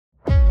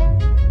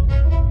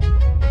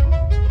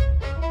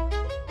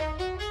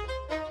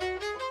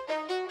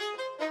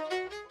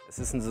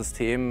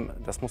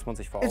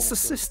It's a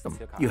system,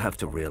 you have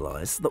to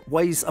realize, that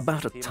weighs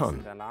about a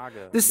ton.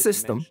 This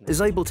system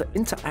is able to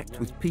interact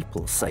with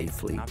people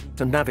safely,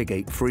 to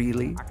navigate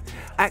freely,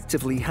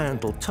 actively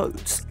handle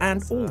totes,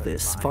 and all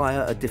this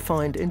via a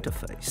defined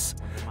interface.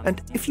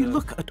 And if you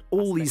look at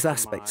all these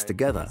aspects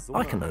together,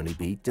 I can only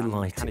be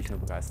delighted.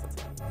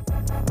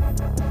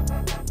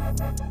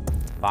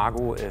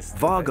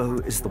 WAGO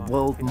is the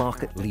world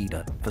market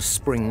leader for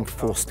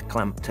spring-forced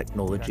clamp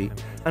technology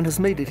and has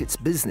made it its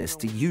business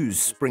to use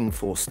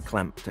spring-forced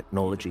clamp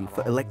technology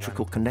for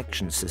electrical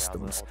connection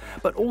systems,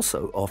 but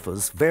also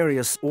offers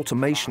various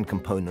automation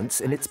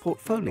components in its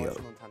portfolio.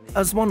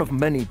 As one of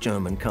many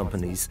German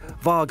companies,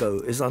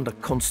 WAGO is under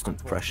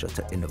constant pressure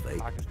to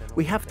innovate.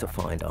 We have to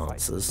find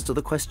answers to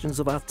the questions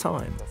of our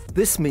time.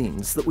 This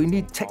means that we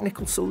need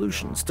technical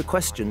solutions to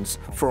questions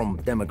from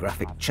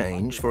demographic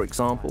change, for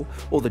example,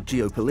 or the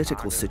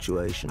geopolitical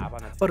situation,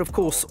 but of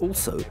course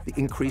also the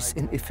increase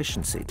in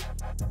efficiency.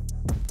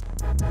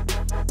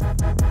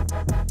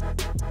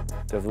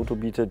 The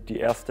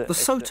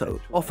SOTO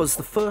offers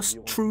the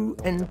first true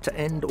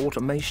end-to-end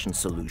automation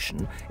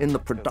solution in the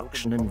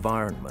production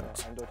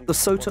environment. The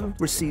SOTO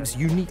receives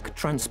unique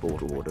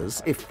transport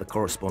orders if the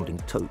corresponding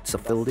totes are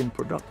filled in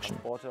production.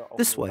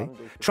 This way,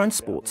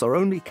 transports are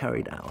only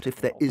carried out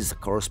if there is a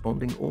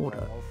corresponding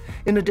order.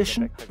 In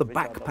addition, the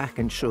backpack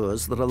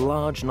ensures that a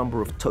large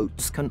number of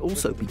totes can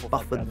also be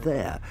buffered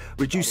there,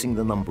 reducing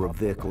the number of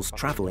vehicles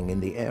traveling in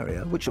the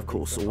area, which of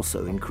course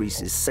also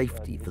increases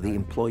safety for the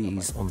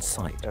employees on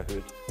site.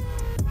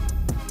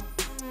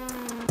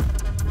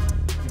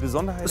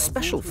 The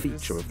special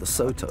feature of the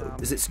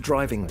SOTO is its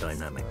driving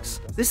dynamics.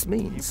 This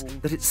means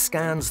that it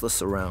scans the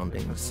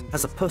surroundings,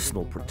 has a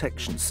personal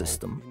protection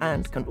system,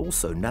 and can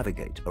also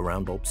navigate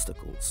around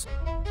obstacles.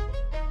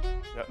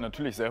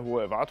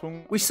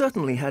 We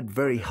certainly had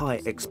very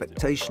high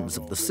expectations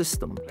of the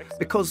system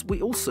because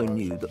we also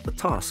knew that the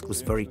task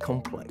was very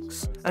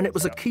complex. And it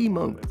was a key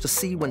moment to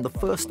see when the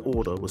first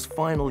order was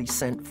finally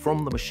sent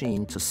from the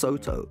machine to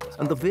SOTO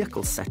and the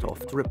vehicle set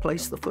off to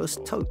replace the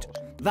first tote.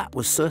 That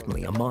was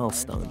certainly a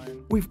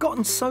milestone. We've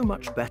gotten so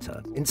much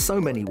better in so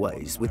many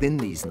ways within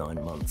these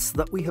 9 months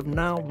that we have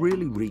now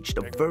really reached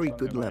a very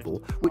good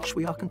level which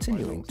we are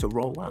continuing to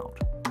roll out.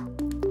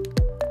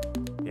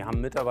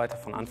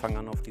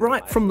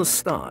 Right from the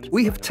start,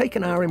 we have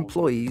taken our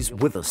employees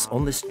with us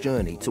on this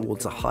journey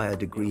towards a higher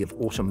degree of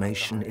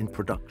automation in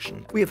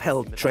production. We have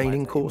held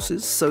training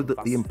courses so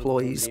that the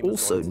employees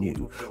also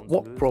knew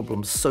what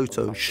problems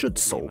SOTO should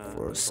solve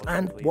for us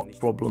and what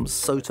problems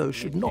SOTO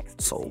should not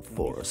solve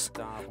for us.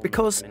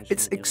 Because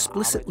it's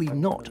explicitly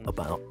not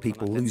about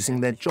people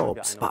losing their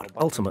jobs, but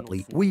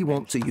ultimately we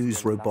want to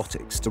use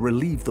robotics to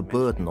relieve the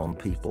burden on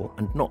people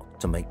and not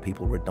to make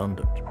people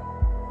redundant.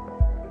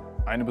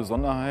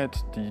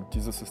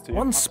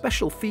 One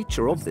special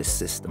feature of this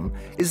system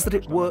is that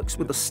it works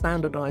with a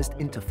standardized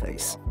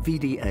interface,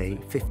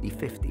 VDA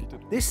 5050.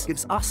 This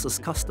gives us as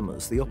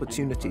customers the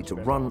opportunity to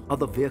run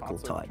other vehicle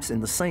types in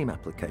the same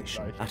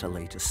application at a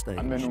later stage.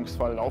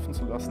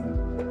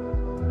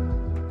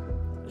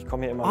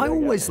 I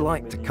always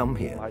like to come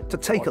here to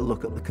take a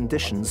look at the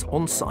conditions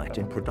on site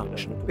in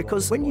production,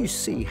 because when you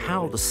see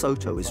how the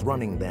SOTO is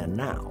running there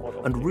now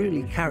and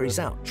really carries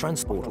out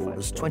transport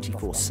orders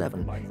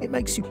 24/7, it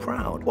makes you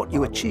proud what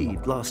you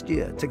achieved last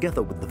year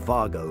together with the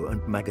WAGO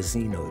and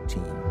Magazino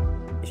team.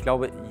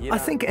 I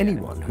think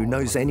anyone who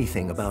knows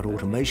anything about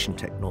automation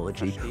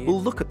technology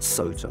will look at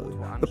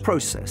SOTO, the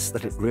process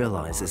that it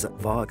realizes at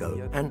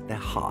WAGO, and their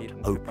heart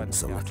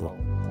opens a little.